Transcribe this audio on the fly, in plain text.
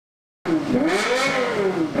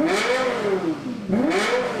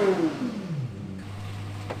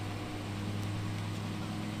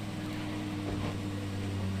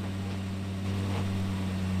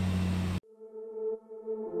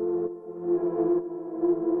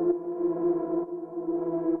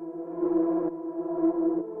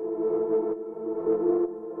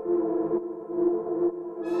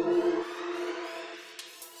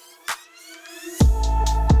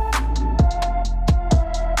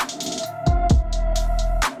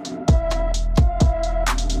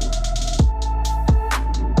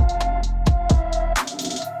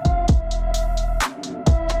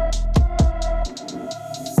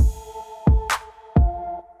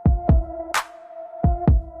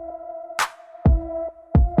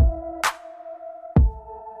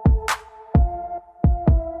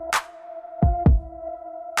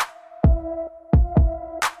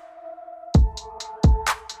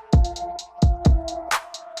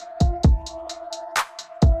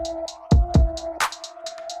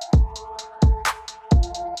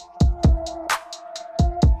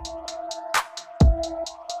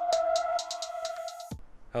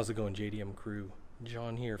How's it going, JDM crew?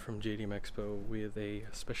 John here from Jdm Expo with a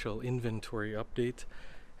special inventory update,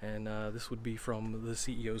 and this would be from the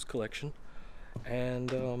CEO's collection. And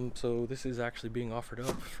so this is actually being offered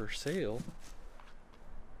up for sale,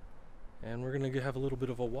 and we're gonna have a little bit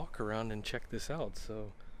of a walk around and check this out.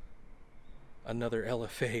 So another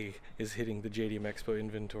LFA is hitting the Jdm Expo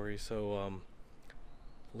inventory, so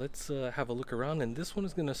let's have a look around. And this one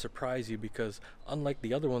is going to surprise you because unlike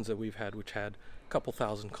the other ones that we've had, which had a couple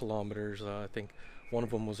thousand kilometers, I think one of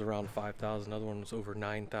them was around 5,000, other one was over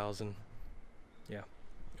 9,000. Yeah,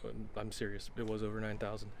 I'm serious, it was over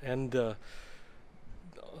 9,000. And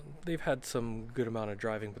they've had some good amount of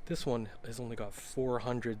driving, but this one has only got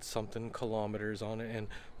 400 something kilometers on it, and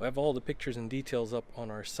we have all the pictures and details up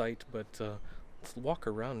on our site. But let's walk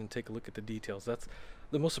around and take a look at the details. That's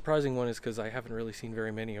the most surprising one, is because I haven't really seen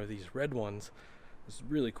very many of these red ones. It's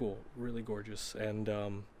really cool, really gorgeous, and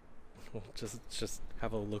we'll just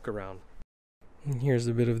have a look around. And here's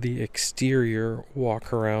a bit of the exterior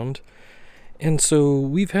walk around. And so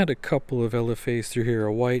we've had a couple of LFAs through here,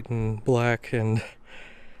 a white and black, and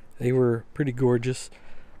they were pretty gorgeous.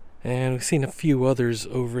 And we've seen a few others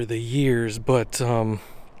over the years, but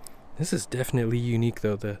this is definitely unique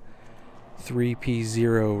though, the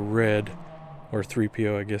 3P0 red. Or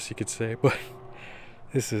 3PO, I guess you could say, but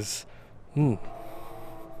this is,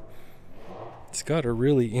 it's got a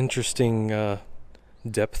really interesting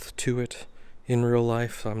depth to it in real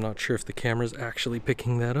life. I'm not sure if the camera's actually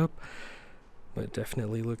picking that up, but it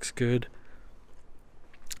definitely looks good.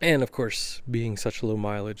 And of course, being such low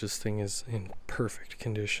mileage, this thing is in perfect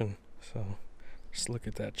condition. So just look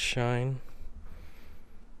at that shine.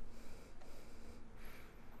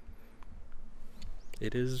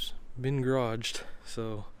 It is been garaged,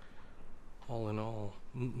 so all in all,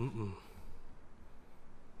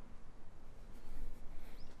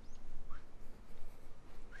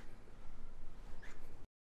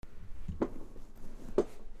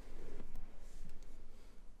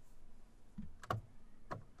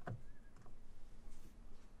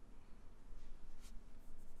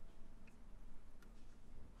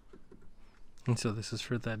 And so this is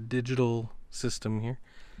for that digital system here.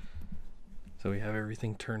 So we have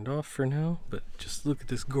everything turned off for now, but just look at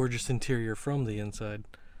this gorgeous interior from the inside.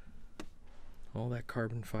 All that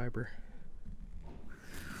carbon fiber.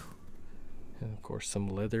 And of course some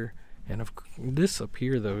leather. And this up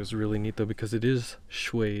here though is really neat though, because it is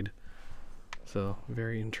suede. So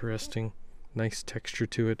very interesting. Nice texture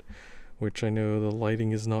to it, which I know the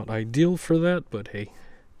lighting is not ideal for that, but hey,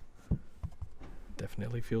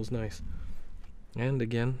 definitely feels nice. And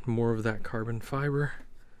again, more of that carbon fiber.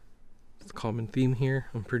 It's a common theme here.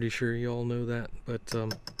 I'm pretty sure you all know that, but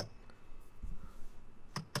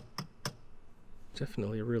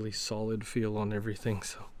definitely a really solid feel on everything.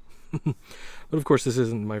 So, but of course, this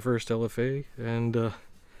isn't my first LFA, and I've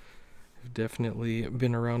definitely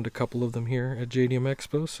been around a couple of them here at Jdm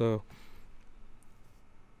Expo. So,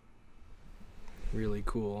 really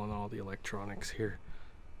cool on all the electronics here.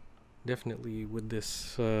 Definitely with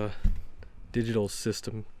this digital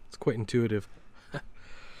system, it's quite intuitive.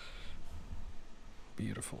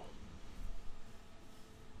 Beautiful.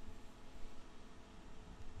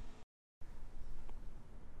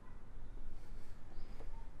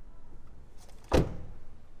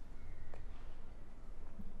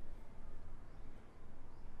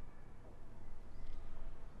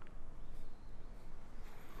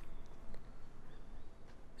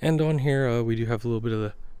 And on here we do have a little bit of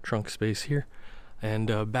the trunk space here,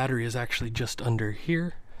 and battery is actually just under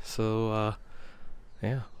here. So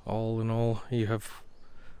yeah, all in all, you have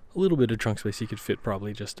a little bit of trunk space. You could fit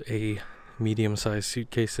probably just a medium-sized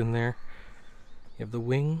suitcase in there. You have the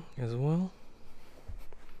wing as well,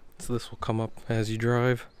 so this will come up as you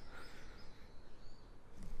drive.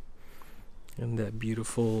 And that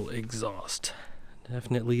beautiful exhaust.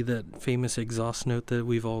 Definitely that famous exhaust note that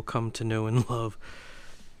we've all come to know and love.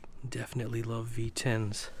 Definitely love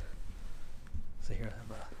V10s. So here I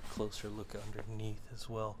have a closer look underneath as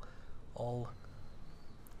well. All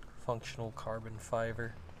functional carbon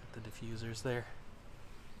fiber, the diffusers there.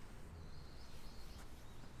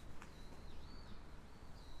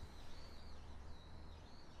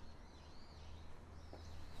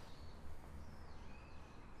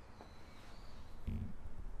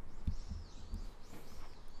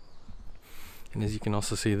 And as you can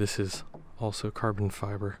also see, this is also carbon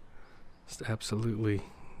fiber. It's absolutely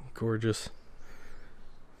gorgeous.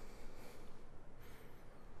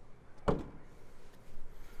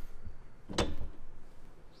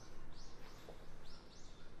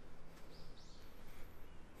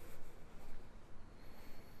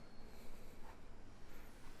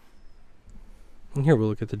 And here we'll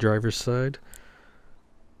look at the driver's side.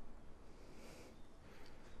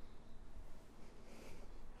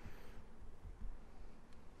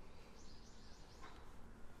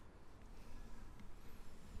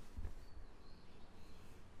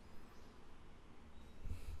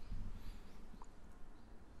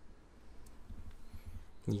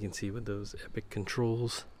 You can see with those epic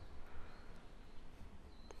controls.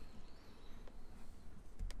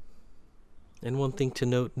 And one thing to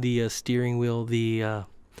note, the steering wheel,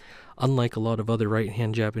 unlike a lot of other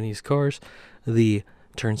right-hand Japanese cars, the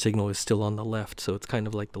turn signal is still on the left, so it's kind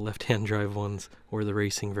of like the left-hand drive ones or the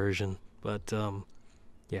racing version. But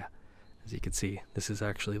yeah, as you can see, this is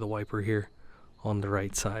actually the wiper here on the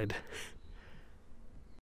right side.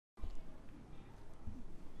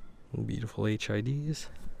 Beautiful HIDs.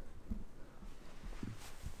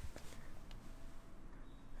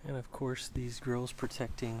 And of course these grills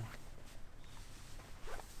protecting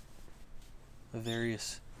the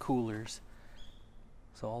various coolers.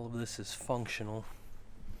 So all of this is functional.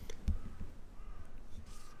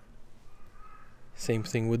 Same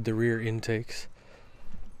thing with the rear intakes.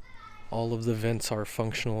 All of the vents are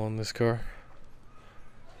functional on this car.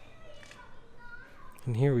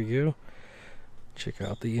 And here we go. Check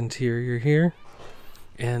out the interior here.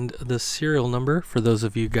 And the serial number, for those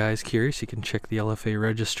of you guys curious, you can check the LFA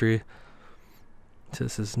registry.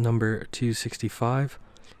 This is number 265.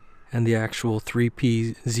 And the actual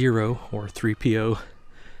 3P0 or 3PO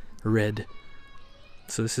red.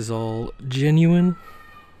 So this is all genuine.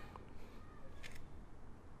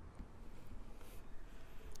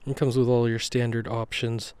 It comes with all your standard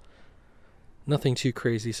options. Nothing too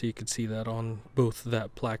crazy, so you can see that on both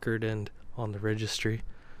that placard and on the registry.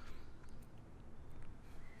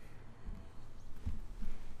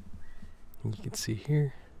 And you can see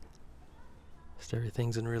here, just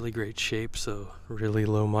everything's in really great shape, so really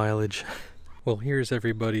low mileage. Well, here's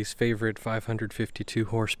everybody's favorite 552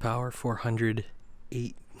 horsepower,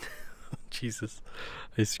 408. Jesus,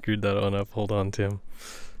 I screwed that one up. Hold on, Tim.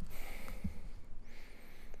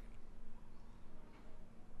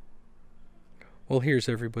 Well, here's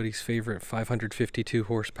everybody's favorite 552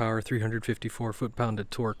 horsepower, 354 foot-pound of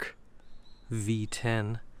torque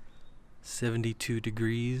V10, 72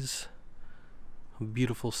 degrees.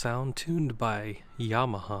 Beautiful sound, tuned by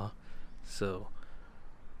Yamaha. So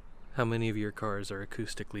how many of your cars are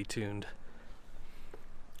acoustically tuned?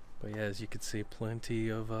 But yeah, as you can see,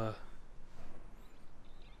 plenty of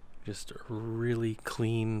just really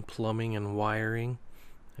clean plumbing and wiring,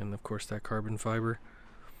 and of course that carbon fiber.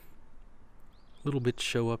 Little bits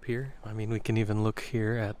show up here. I mean, we can even look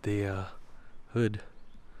here at the hood,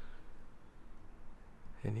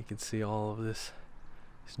 and you can see all of this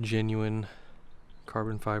genuine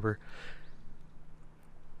carbon fiber.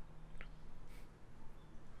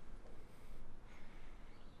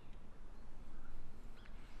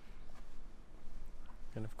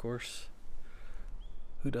 And of course,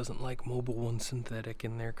 who doesn't like Mobil 1 synthetic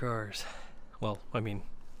in their cars? Well, I mean,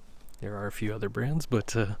 there are a few other brands,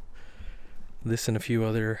 but this and a few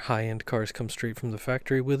other high-end cars come straight from the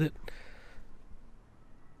factory with it.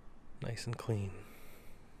 Nice and clean.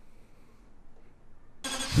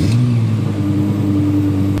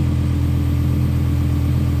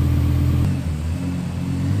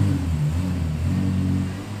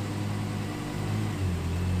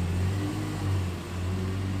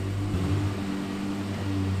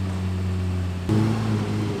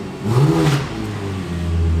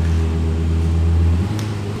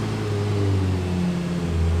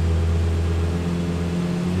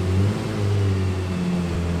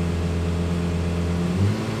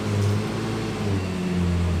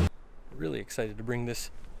 Really excited to bring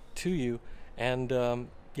this to you, and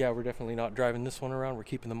yeah, we're definitely not driving this one around. We're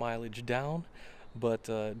keeping the mileage down, but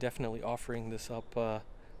definitely offering this up. It'll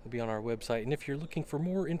be on our website, and if you're looking for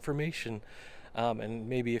more information, and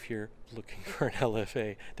maybe if you're looking for an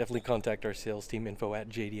LFA, definitely contact our sales team,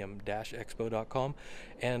 info@jdm-expo.com,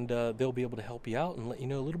 and they'll be able to help you out and let you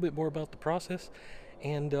know a little bit more about the process.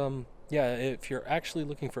 And yeah, if you're actually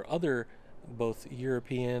looking for other both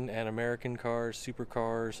European and American cars,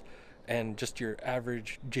 supercars, and just your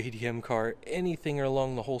average JDM car, anything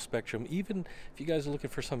along the whole spectrum, even if you guys are looking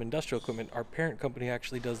for some industrial equipment, our parent company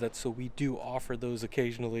actually does that, so we do offer those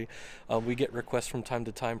occasionally. We get requests from time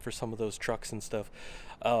to time for some of those trucks and stuff.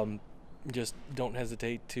 Just don't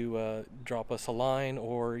hesitate to drop us a line,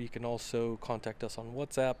 or you can also contact us on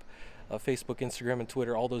WhatsApp, Facebook, Instagram, and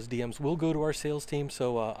Twitter. All those DMs will go to our sales team,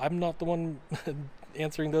 so I'm not the one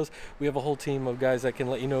answering those. We have a whole team of guys that can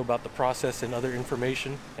let you know about the process and other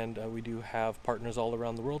information, and we do have partners all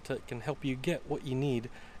around the world that can help you get what you need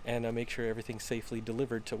and make sure everything's safely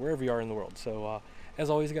delivered to wherever you are in the world. So as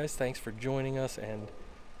always, guys, thanks for joining us, and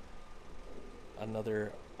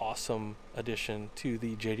another awesome addition to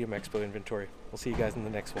the JDM Expo inventory. We'll see you guys in the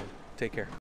next one. Take care.